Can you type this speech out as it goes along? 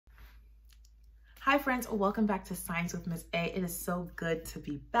Hi friends, welcome back to Science with Ms. A. It is so good to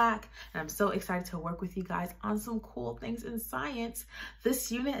be back and I'm so excited to work with you guys on some cool things in science.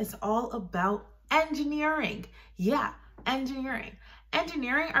 This unit is all about engineering. Yeah, engineering.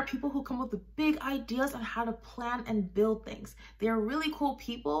 Engineering are people who come up with big ideas on how to plan and build things. They are really cool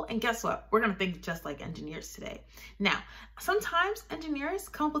people, and guess what? We're gonna think just like engineers today. Now, sometimes engineers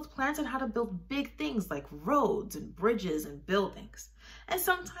come up with plans on how to build big things like roads and bridges and buildings. And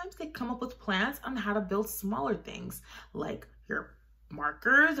sometimes they come up with plans on how to build smaller things like your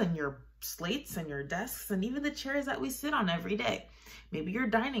markers and your slates and your desks and even the chairs that we sit on every day. Maybe your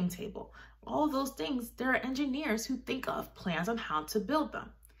dining table. All of those things, there are engineers who think of plans on how to build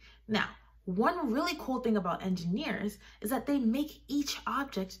them. Now, one really cool thing about engineers is that they make each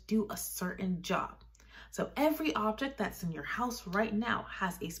object do a certain job. So every object that's in your house right now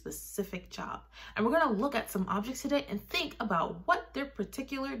has a specific job. And we're gonna look at some objects today and think about what their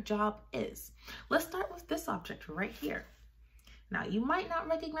particular job is. Let's start with this object right here. Now you might not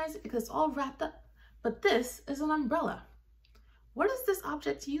recognize it because it's all wrapped up, but this is an umbrella. What is this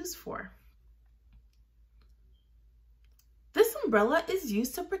object used for? This umbrella is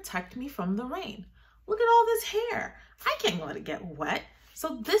used to protect me from the rain. Look at all this hair. I can't let it get wet.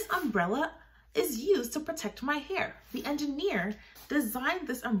 So this umbrella is used to protect my hair. The engineer designed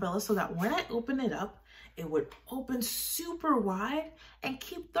this umbrella so that when I open it up, it would open super wide and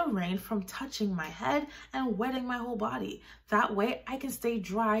keep the rain from touching my head and wetting my whole body. That way I can stay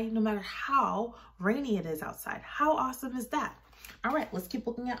dry no matter how rainy it is outside. How awesome is that? All right, let's keep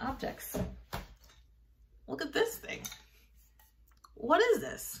looking at objects. Look at this thing. What is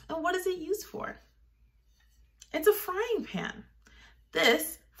this and what is it used for? It's a frying pan.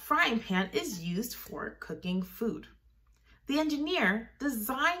 This frying pan is used for cooking food. The engineer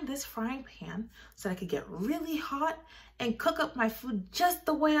designed this frying pan so I could get really hot and cook up my food just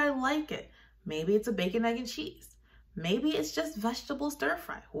the way I like it. Maybe it's a bacon, egg, and cheese. Maybe it's just vegetable stir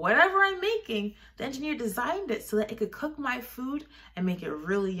fry. Whatever I'm making, the engineer designed it so that it could cook my food and make it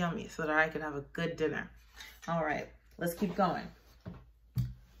really yummy so that I could have a good dinner. All right, let's keep going.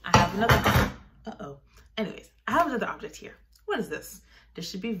 I have another, I have another object here. What is this? This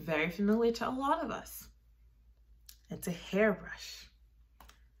should be very familiar to a lot of us. It's a hairbrush.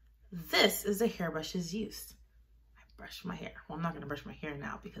 This is a hairbrush's use. I brush my hair. Well, I'm not gonna brush my hair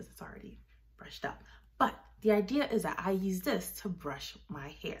now because it's already brushed up. But the idea is that I use this to brush my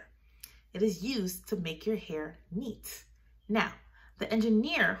hair. It is used to make your hair neat. Now, the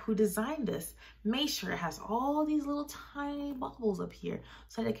engineer who designed this made sure it has all these little tiny bubbles up here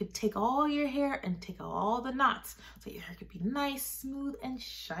so that it could take all your hair and take out all the knots so your hair could be nice, smooth, and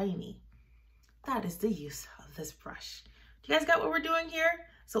shiny. That is the use of this brush. Do you guys got what we're doing here?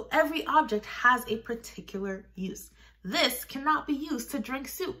 So every object has a particular use. This cannot be used to drink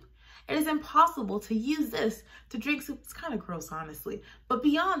soup. It is impossible to use this to drink soup. It's kind of gross, honestly. But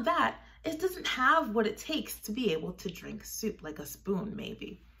beyond that, it doesn't have what it takes to be able to drink soup, like a spoon,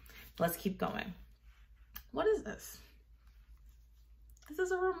 maybe. Let's keep going. What is this? This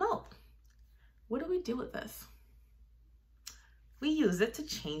is a remote. What do we do with this? We use it to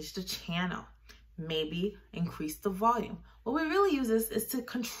change the channel, maybe increase the volume. What we really use this is to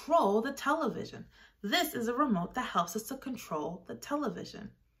control the television. This is a remote that helps us to control the television.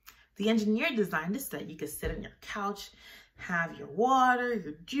 The engineer designed this so that you could sit on your couch, have your water,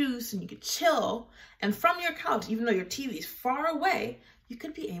 your juice, and you could chill. And from your couch, even though your TV is far away, you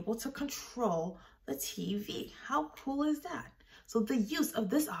could be able to control the TV. How cool is that? So the use of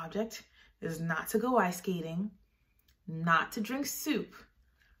this object is not to go ice skating, not to drink soup,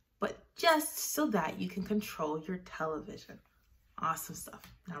 but just so that you can control your television. Awesome stuff.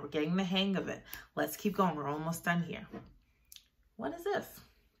 Now we're getting the hang of it. Let's keep going. We're almost done here. What is this?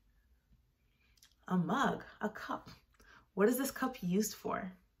 A mug, a cup. What is this cup used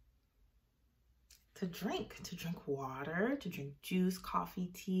for? To drink water, to drink juice, coffee,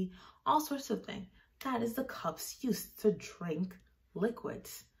 tea, all sorts of things. That is the cup's use, to drink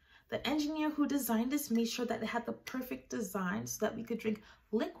liquids. The engineer who designed this made sure that it had the perfect design so that we could drink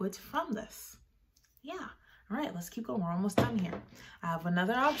liquids from this. Yeah, all right, let's keep going. We're almost done here. I have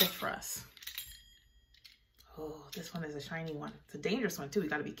another object for us. Oh, this one is a shiny one. It's a dangerous one too. We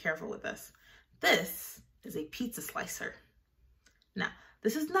gotta be careful with this. This is a pizza slicer. Now,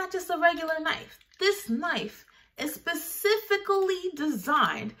 this is not just a regular knife. This knife is specifically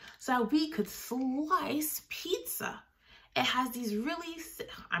designed so that we could slice pizza. It has these really,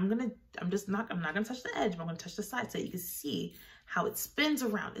 I'm not gonna touch the edge, but I'm gonna touch the side so you can see how it spins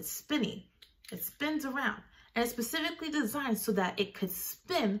around. It's spinny. It spins around. And it's specifically designed so that it could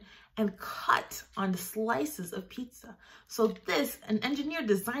spin and cut on the slices of pizza. So an engineer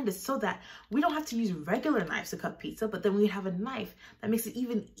designed it so that we don't have to use regular knives to cut pizza, but then we have a knife that makes it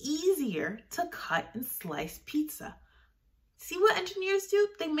even easier to cut and slice pizza. See what engineers do?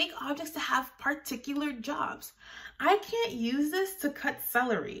 They make objects that have particular jobs. I can't use this to cut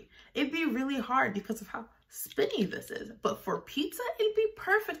celery. It'd be really hard because of how spinny this is. But for pizza, it'd be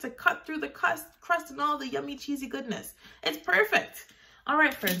perfect to cut through the crust and all the yummy, cheesy goodness. It's perfect. All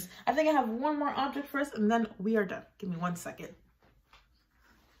right, friends, I think I have one more object for us and then we are done. Give me 1 second.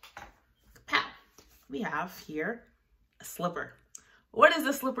 Pow. We have here a slipper. What is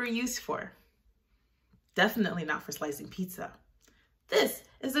the slipper used for? Definitely not for slicing pizza. This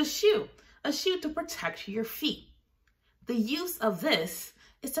is a shoe to protect your feet. The use of this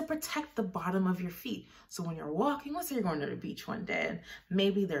is to protect the bottom of your feet. So when you're walking, let's say you're going to the beach one day and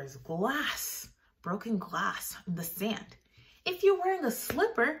maybe there's broken glass in the sand. If you're wearing a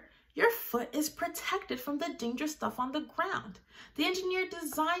slipper, your foot is protected from the dangerous stuff on the ground. The engineer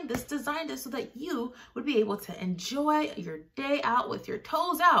designed this so that you would be able to enjoy your day out with your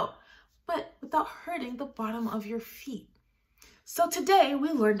toes out, but without hurting the bottom of your feet. So today we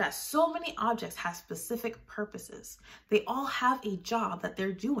learned that so many objects have specific purposes. They all have a job that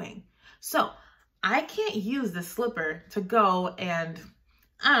they're doing. So I can't use the slipper to go and,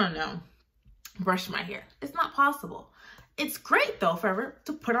 I don't know, brush my hair. It's not possible. It's great though, forever,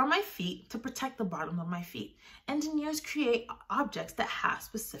 to put on my feet to protect the bottom of my feet. Engineers create objects that have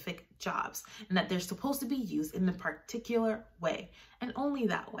specific jobs and that they're supposed to be used in a particular way and only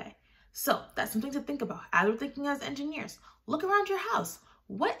that way. So that's something to think about as we're thinking as engineers. Look around your house.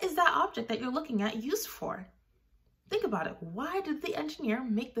 What is that object that you're looking at used for? Think about it. Why did the engineer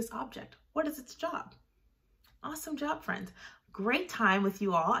make this object? What is its job? Awesome job, friends. Great time with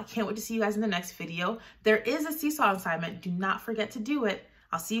you all. I can't wait to see you guys in the next video. There is a seesaw assignment. Do not forget to do it.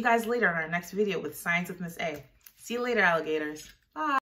 I'll see you guys later in our next video with Science with Miss A. See you later, alligators. Bye.